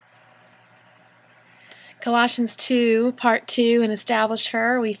Colossians 2, Part 2, and Establish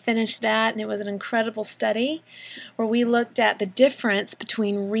Her. We finished that, and it was an incredible study where we looked at the difference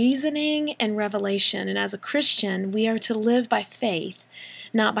between reasoning and revelation. And as a Christian, we are to live by faith,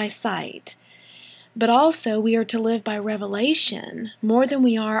 not by sight. But also, we are to live by revelation more than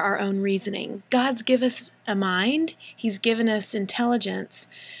we are our own reasoning. God's given us a mind, He's given us intelligence,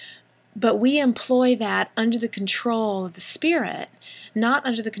 but we employ that under the control of the Spirit, not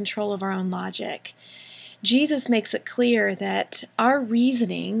under the control of our own logic. Jesus makes it clear that our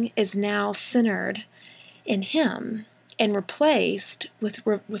reasoning is now centered in Him and replaced with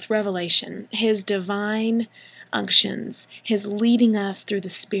revelation, His divine unctions, His leading us through the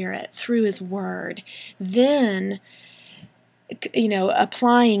Spirit, through His Word. Then,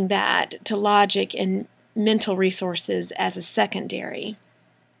 applying that to logic and mental resources as a secondary.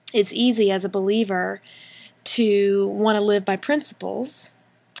 It's easy as a believer to want to live by principles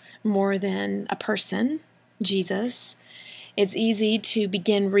more than a person, Jesus. It's easy to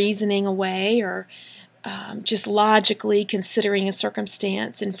begin reasoning away or just logically considering a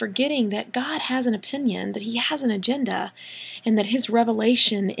circumstance and forgetting that God has an opinion, that He has an agenda, and that His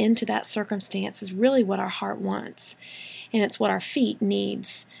revelation into that circumstance is really what our heart wants. And it's what our feet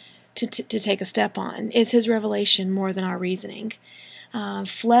needs to take a step on, is His revelation more than our reasoning.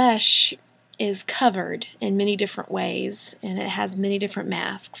 Flesh is covered in many different ways, and it has many different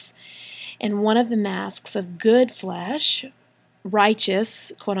masks. And one of the masks of good flesh,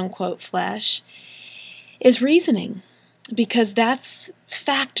 righteous, quote-unquote, flesh, is reasoning, because that's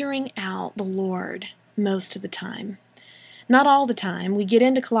factoring out the Lord most of the time. Not all the time. We get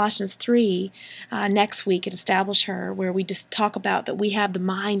into Colossians 3 next week at Establish Her, where we just talk about that we have the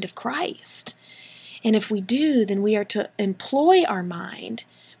mind of Christ. And if we do, then we are to employ our mind,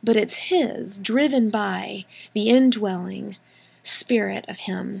 but it's His, driven by the indwelling Spirit of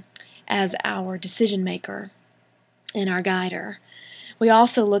Him as our decision maker and our guider. We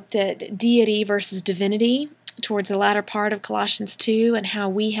also looked at deity versus divinity towards the latter part of Colossians 2 and how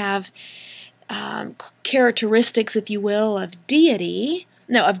we have characteristics, if you will, of divinity,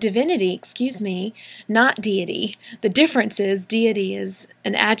 not deity. The difference is deity is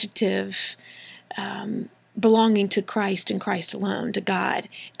an adjective belonging to Christ and Christ alone, to God.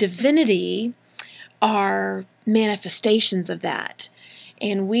 Divinity are manifestations of that.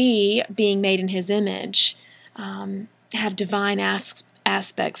 And we, being made in His image, have divine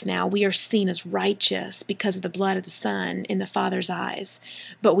aspects now. We are seen as righteous because of the blood of the Son in the Father's eyes,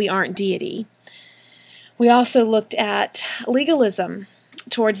 but we aren't deity. We also looked at legalism.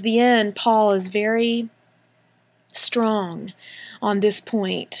 Towards the end, Paul is very strong on this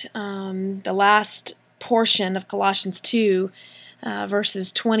point. The last portion of Colossians 2,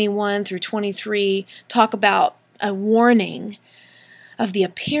 verses 21 through 23, talk about a warning of the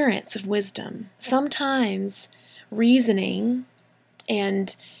appearance of wisdom. Sometimes reasoning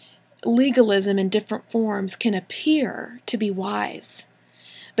and legalism in different forms can appear to be wise,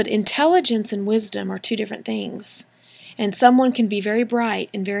 but intelligence and wisdom are two different things. And someone can be very bright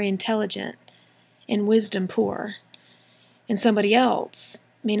and very intelligent and wisdom poor. And somebody else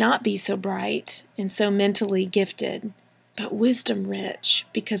may not be so bright and so mentally gifted, but wisdom rich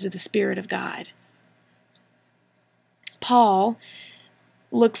because of the Spirit of God. Paul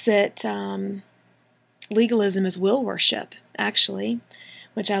looks at legalism as will worship, actually,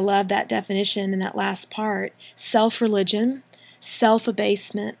 which I love that definition in that last part. Self-religion,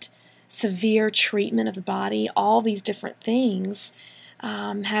 self-abasement, severe treatment of the body, all these different things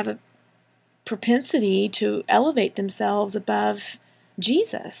have a propensity to elevate themselves above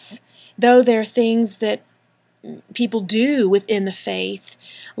Jesus, though they're things that people do within the faith,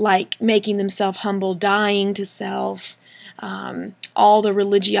 like making themselves humble, dying to self, all the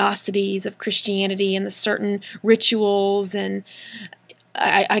religiosities of Christianity and the certain rituals and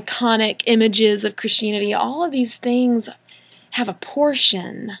iconic images of Christianity. All of these things have a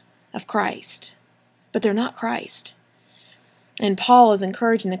portion of Christ, but they're not Christ. And Paul is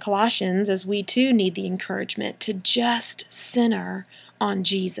encouraging the Colossians, as we too need the encouragement, to just center on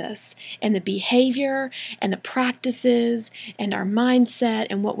Jesus and the behavior and the practices and our mindset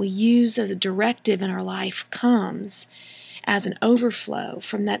and what we use as a directive in our life comes as an overflow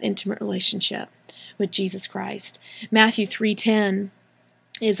from that intimate relationship with Jesus Christ. Matthew 3:10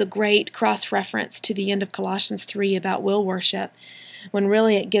 is a great cross-reference to the end of Colossians 3 about will worship, when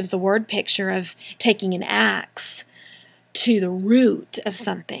really it gives the word picture of taking an axe to the root of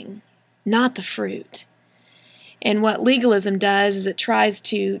something, not the fruit. And what legalism does is it tries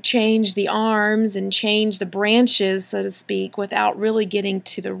to change the arms and change the branches, so to speak, without really getting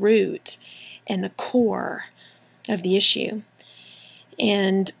to the root and the core of the issue.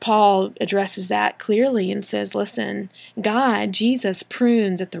 And Paul addresses that clearly and says, listen, God, Jesus,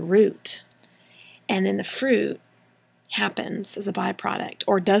 prunes at the root, and then the fruit happens as a byproduct,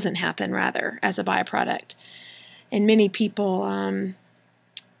 or doesn't happen, rather, as a byproduct. And many people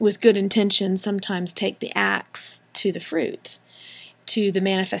with good intentions sometimes take the axe to the fruit, to the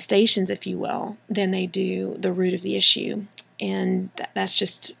manifestations, if you will, than they do the root of the issue. And that's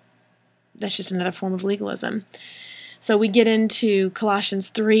just another form of legalism. So we get into Colossians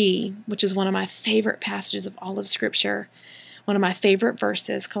 3, which is one of my favorite passages of all of Scripture, one of my favorite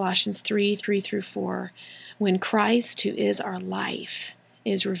verses, Colossians 3 through 4. When Christ, who is our life,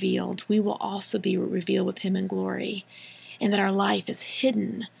 is revealed, we will also be revealed with him in glory, and that our life is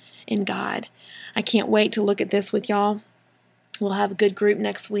hidden in God. I can't wait to look at this with y'all. We'll have a good group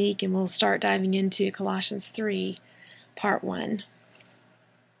next week, and we'll start diving into Colossians 3, part 1.